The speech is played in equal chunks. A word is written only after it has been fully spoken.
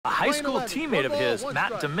A high school teammate of his,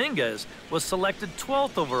 Matt Dominguez, was selected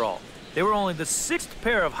 12th overall. They were only the 6th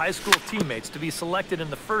pair of high school teammates to be selected in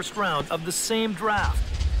the first round of the same draft.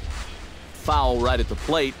 Foul right at the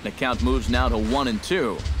plate. The count moves now to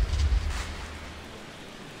 1-2.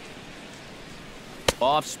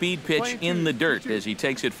 Off-speed pitch in the dirt as he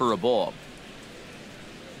takes it for a ball.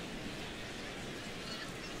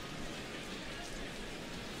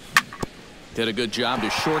 Did a good job to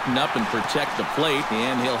shorten up and protect the plate,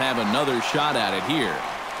 and he'll have another shot at it here.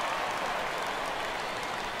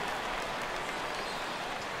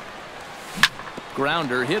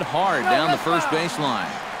 Grounder hit hard down the first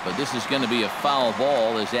baseline, but this is going to be a foul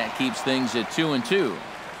ball as that keeps things at 2-2.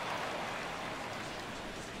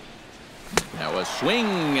 Now a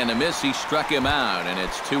swing and a miss. He struck him out, and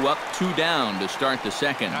it's 2 up, 2 down to start the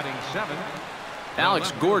second.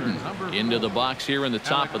 Alex Gordon into the box here in the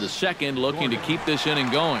top of the second, looking to keep this inning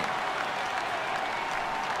going.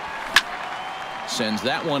 Sends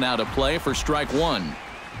that one out of play for strike one.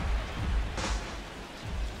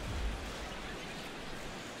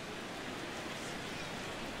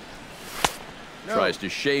 Tries to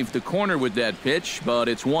shave the corner with that pitch, but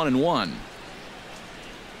it's 1-1.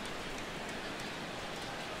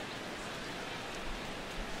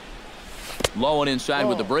 Low and inside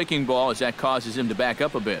with the breaking ball as that causes him to back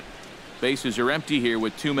up a bit. Bases are empty here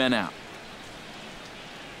with 2 men out.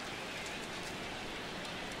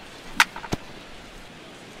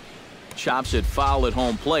 Chops it foul at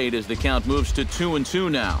home plate as the count moves to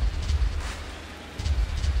 2-2 now.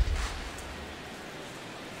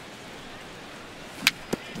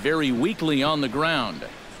 Very weakly on the ground.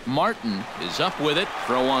 Martin is up with it.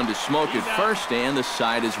 Throw on to Smoke at first, and the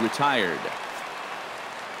side is retired.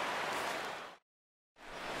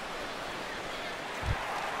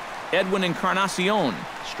 Edwin Encarnacion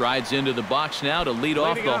strides into the box now to lead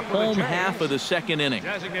off the home half of the second inning.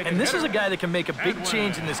 And this is a guy that can make a big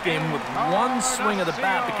change in this game with one swing of the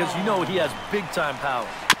bat, because you know he has big-time power.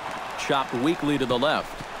 Chopped weakly to the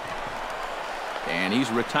left. And he's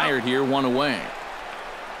retired here, 1 away.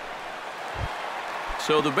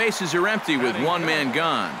 So the bases are empty with 1 man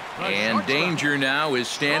gone. And danger now is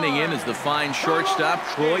standing in as the fine shortstop,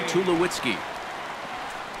 Troy Tulowitzki.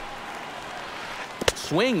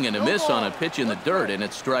 Swing and a miss on a pitch in the dirt, and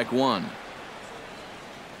it's strike one.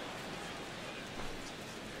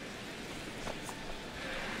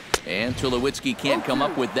 And Tulowitzki can't come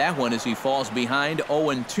up with that one as he falls behind.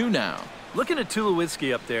 0-2 now. Looking at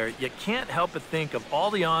Tulowitzki up there, you can't help but think of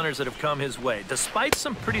all the honors that have come his way, despite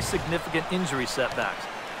some pretty significant injury setbacks.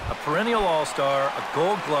 A perennial all-star, a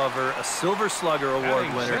gold glover, a silver slugger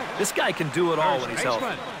award winner. This guy can do it all when he's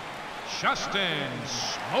healthy.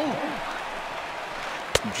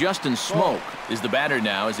 Justin Smoke is the batter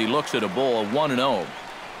now as he looks at a ball 1-0.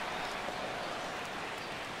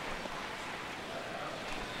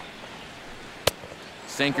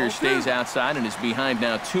 Sinker stays outside and is behind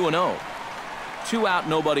now 2-0. 2 out,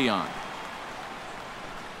 nobody on.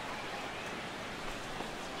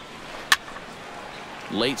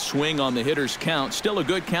 Late swing on the hitter's count. Still a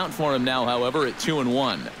good count for him now, however, at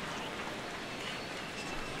 2-1.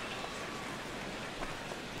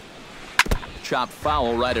 Chopped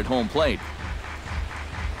foul right at home plate.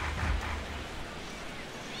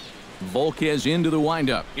 Volquez into the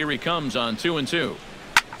windup. Here he comes on 2-2.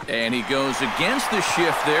 And he goes against the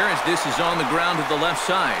shift there as this is on the ground to the left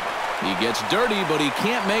side. He gets dirty, but he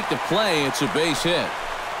can't make the play. It's a base hit.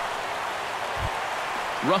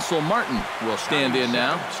 Russell Martin will stand in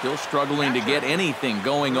now, still struggling to get anything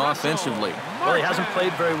going offensively. Well, he hasn't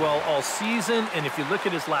played very well all season, and if you look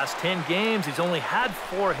at his last 10 games, he's only had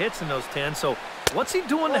 4 hits in those 10, so what's he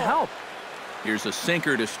doing to help? Here's a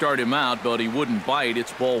sinker to start him out, but he wouldn't bite.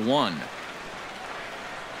 It's ball 1.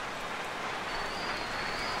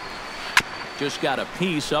 Just got a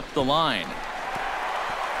piece up the line.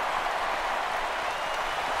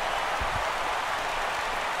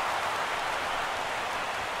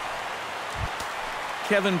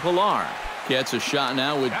 Kevin Pillar gets a shot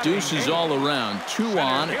now with deuces all around. 2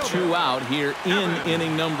 on, 2 out here in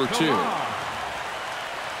inning number 2.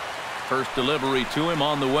 First delivery to him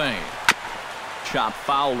on the way. Chop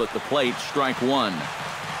foul at the plate, strike 1.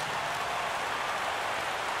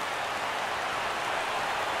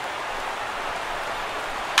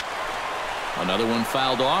 Another one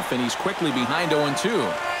fouled off, and he's quickly behind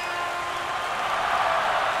 0-2.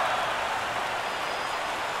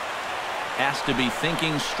 Has to be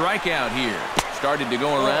thinking strikeout here. Started to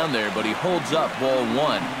go around there, but he holds up ball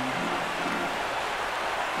 1.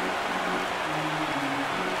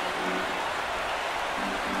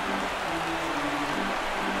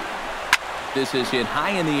 This is hit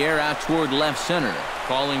high in the air out toward left center.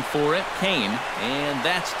 Calling for it, Kane, and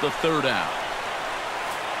that's the third out.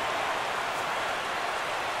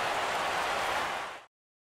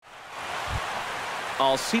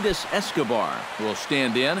 Alcides Escobar will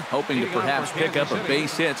stand in, hoping to perhaps pick up a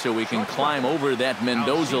base hit so we can climb over that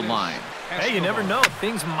Mendoza line. Hey, you never know.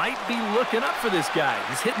 Things might be looking up for this guy.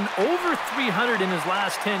 He's hitting over 300 in his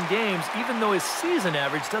last 10 games, even though his season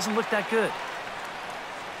average doesn't look that good.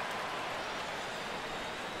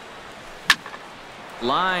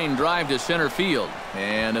 Line drive to center field,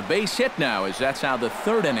 and a base hit now, as that's how the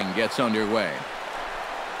third inning gets underway.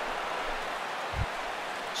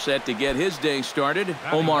 Set to get his day started,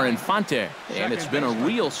 Omar Infante, and it's been a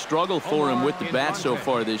real struggle for him with the bat so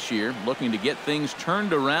far this year, looking to get things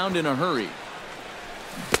turned around in a hurry.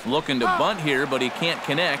 Looking to bunt here, but he can't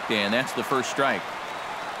connect, and that's the first strike.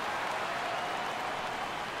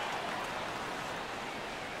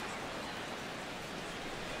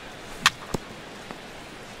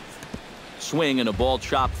 Swing and a ball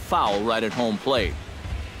chopped foul right at home plate.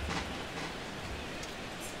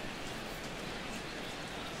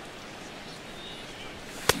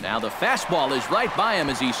 Now the fastball is right by him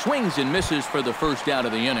as he swings and misses for the first out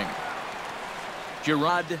of the inning.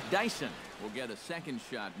 Gerard Dyson will get a second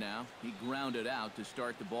shot now. He grounded out to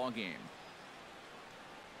start the ball game.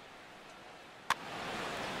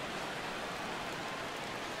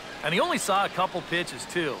 And he only saw a couple pitches,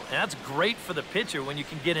 too. And that's great for the pitcher when you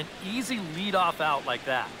can get an easy leadoff out like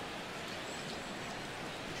that.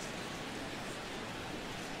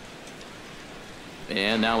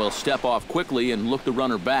 And now he'll step off quickly and look the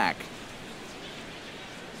runner back.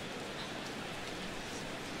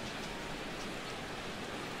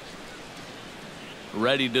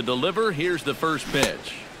 Ready to deliver. Here's the first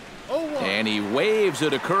pitch. And he waves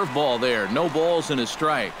at a curveball there. No balls and a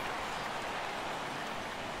strike.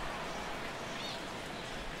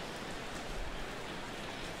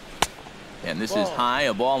 And this is high,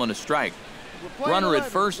 a ball and a strike. Runner at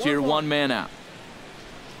first here, one man out.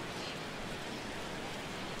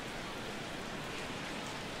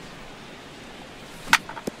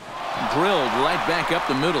 Drilled right back up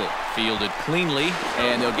the middle. Fielded cleanly,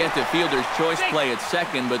 and they'll get the fielder's choice play at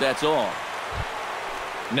second, but that's all.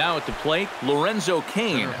 Now at the plate, Lorenzo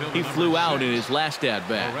Cain. He flew out in his last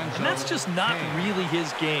at-bat. And that's just not really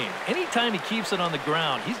his game. Anytime he keeps it on the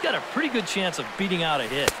ground, he's got a pretty good chance of beating out a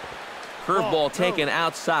hit. Curveball taken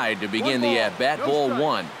outside to begin the at-bat. Ball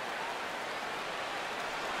one.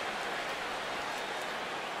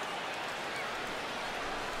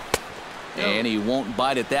 And he won't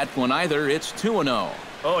bite at that one either. It's 2-0.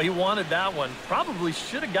 Oh, he wanted that one. Probably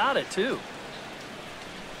should have got it, too.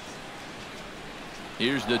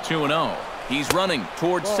 Here's the 2-0. He's running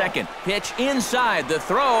towards second. Pitch inside. The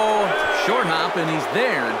throw. Short hop, and he's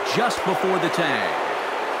there just before the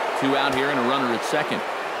tag. Two out here and a runner at second.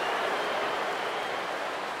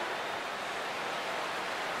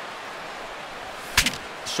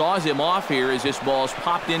 Saws him off here as this ball's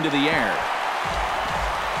popped into the air.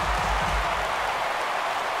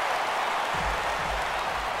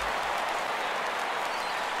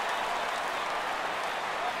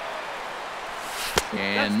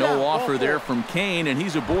 And no offer there from Cain, and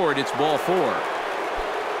he's aboard. It's ball four.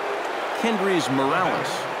 Kendrys Morales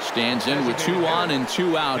stands in with 2 on and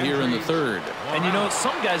 2 out here in the third. And you know,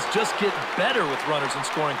 some guys just get better with runners in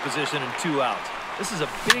scoring position and 2 outs. This is a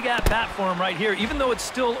big at-bat for him right here, even though it's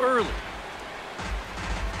still early.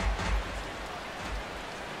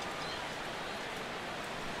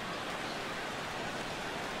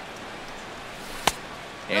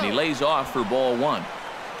 And he lays off for ball one.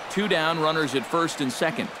 2 down, runners at first and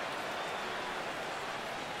second.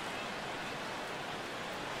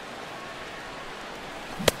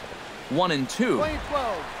 One and two. 20-12.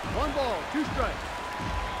 1 ball, 2 strikes.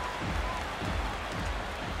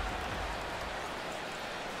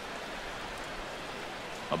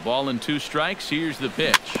 A ball and 2 strikes. Here's the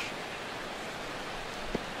pitch.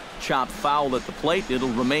 Chop foul at the plate. It'll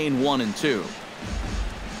remain 1 and 2.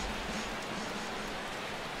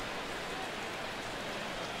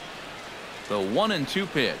 The 1 and 2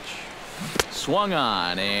 pitch. Swung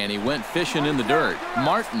on, and he went fishing in the dirt.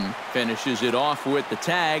 Martin finishes it off with the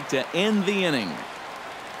tag to end the inning.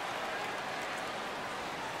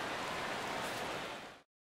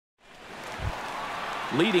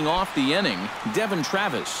 Leading off the inning, Devin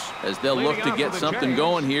Travis, as they'll look to get something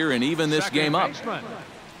going here and even this game up.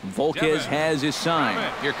 Volquez has his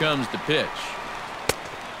sign. Here comes the pitch.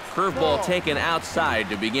 Curveball taken outside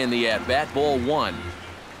to begin the at-bat. Ball one.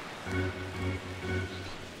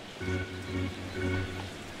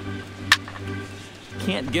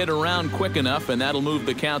 Can't get around quick enough, and that'll move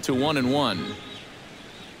the count to 1-1.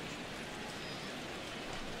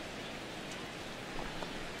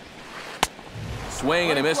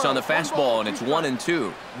 swing and a miss on the fastball, and it's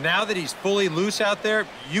 1-2. Now that he's fully loose out there,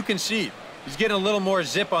 you can see he's getting a little more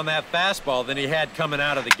zip on that fastball than he had coming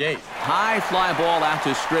out of the gate. High fly ball out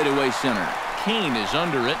to straightaway center. Kane is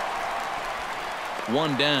under it.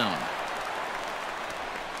 1 down.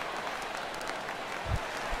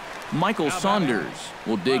 Michael Saunders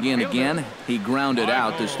will dig in again. He grounded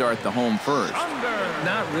out to start the home first.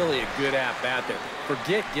 Not really a good at-bat there.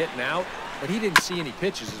 Forget getting out, but he didn't see any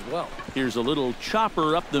pitches as well. Here's a little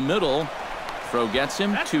chopper up the middle. Throw gets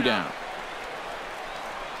him. 2 down.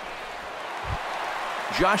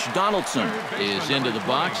 Josh Donaldson is into the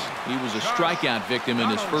box. He was a strikeout victim in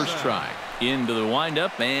his first try. Into the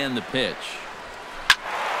windup and the pitch.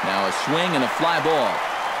 Now a swing and a fly ball.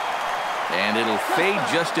 And it'll fade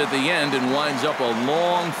just at the end and winds up a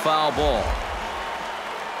long foul ball.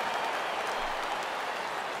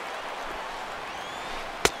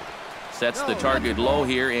 Sets the target low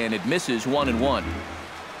here, and it misses 1-1.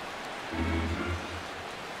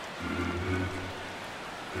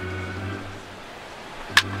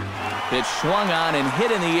 Pitch swung on and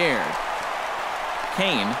hit in the air.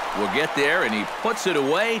 Kane will get there, and he puts it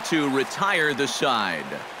away to retire the side.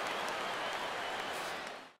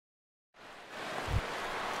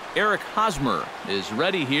 Eric Hosmer is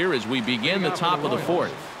ready here as we begin the top of the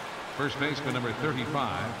 4th. First baseman number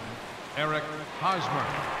 35, Eric Hosmer.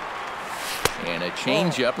 And a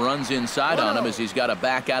changeup runs inside on him as he's got to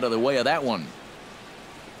back out of the way of that one.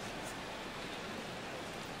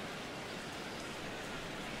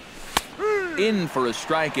 In for a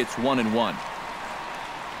strike. It's 1-1.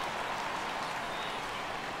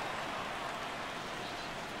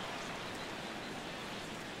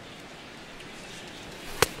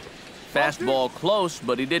 Fastball close,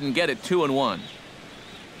 but he didn't get it. 2-1.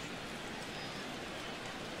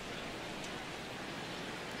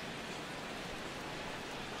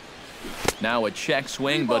 Now a check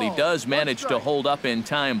swing, but he does manage to hold up in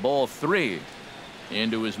time. Ball 3.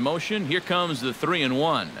 Into his motion. Here comes the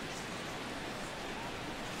 3-1.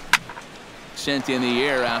 Sent in the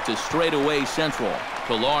air out to straightaway central.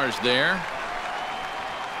 Pilar's there.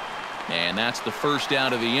 And that's the first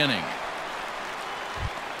out of the inning.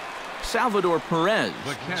 Salvador Perez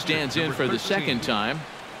stands in for the second time.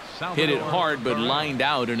 Hit it hard, but lined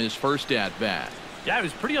out in his first at-bat. Yeah, he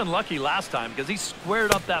was pretty unlucky last time because he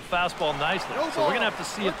squared up that fastball nicely. So we're going to have to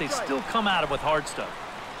see if they still come at him with hard stuff.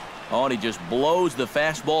 Oh, and he just blows the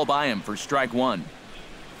fastball by him for strike 1.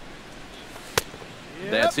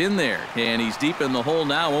 That's in there, and he's deep in the hole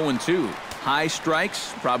now. 0-2. High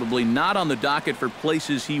strikes, probably not on the docket for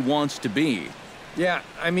places he wants to be. Yeah,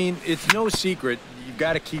 I mean, it's no secret you've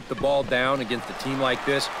got to keep the ball down against a team like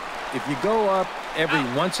this. If you go up every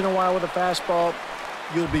once in a while with a fastball,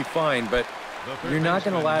 you'll be fine, but you're not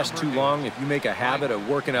going to last too long if you make a habit of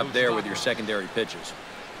working up there with your secondary pitches.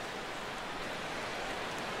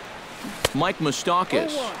 Mike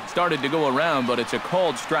Moustakas started to go around, but it's a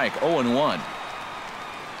called strike. 0-1.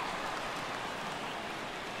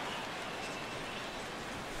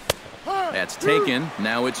 That's taken.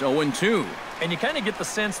 Now it's 0-2. And you kind of get the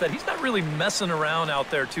sense that he's not really messing around out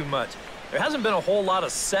there too much. There hasn't been a whole lot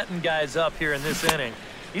of setting guys up here in this inning.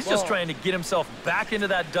 He's just trying to get himself back into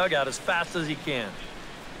that dugout as fast as he can.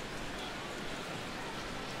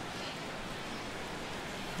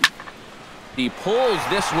 He pulls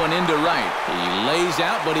this one into right. He lays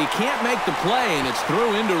out, but he can't make the play, and it's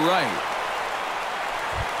through into right.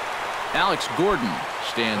 Alex Gordon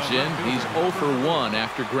stands in. He's 0 for 1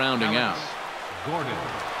 after grounding out. Gordon.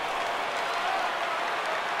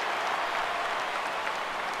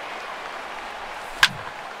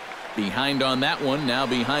 Behind on that one, now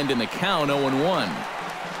behind in the count. 0-1.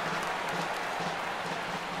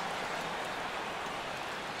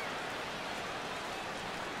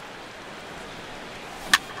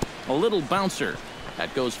 A little bouncer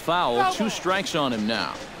that goes foul. 2 strikes on him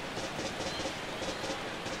now.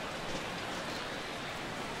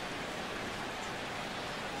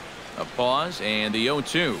 A pause and the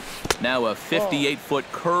 0-2. Now a 58-foot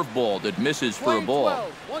curveball that misses for a ball.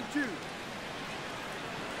 1-2.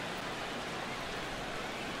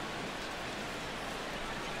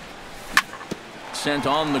 Sent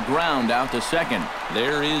on the ground out to second.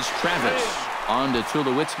 There is Travis. On to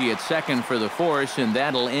Tulowitzki at second for the force, and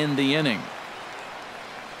that'll end the inning.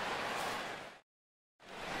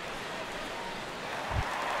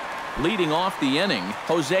 Leading off the inning,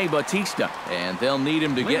 Jose Bautista, and they'll need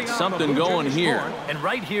him to get something going here. And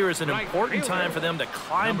right here is an important time for them to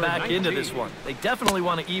climb back into this one. They definitely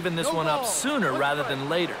want to even this one up sooner rather than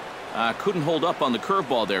later. Couldn't hold up on the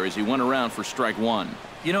curveball there as he went around for strike 1.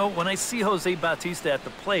 You know, when I see Jose Bautista at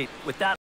the plate with that